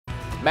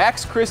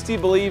Max Christie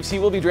believes he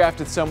will be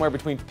drafted somewhere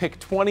between pick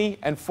 20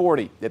 and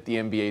 40 at the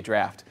NBA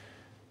draft.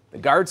 The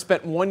guard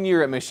spent 1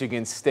 year at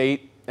Michigan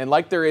State, and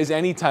like there is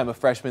any time a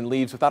freshman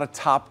leaves without a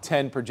top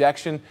 10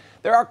 projection,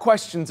 there are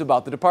questions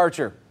about the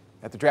departure.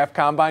 At the draft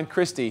combine,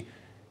 Christie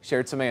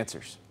shared some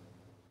answers.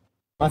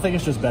 I think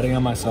it's just betting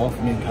on myself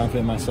and being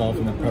confident in myself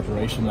and the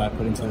preparation that I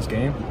put into this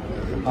game.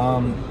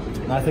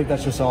 I think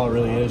that's just all it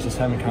really is, just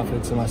having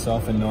confidence in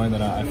myself and knowing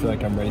that I feel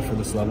like I'm ready for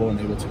this level and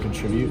able to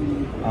contribute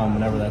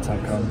whenever that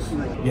time comes.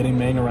 Getting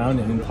Mang around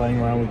and playing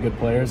around with good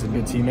players and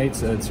good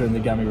teammates, it certainly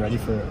got me ready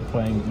for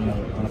playing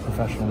on a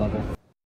professional level.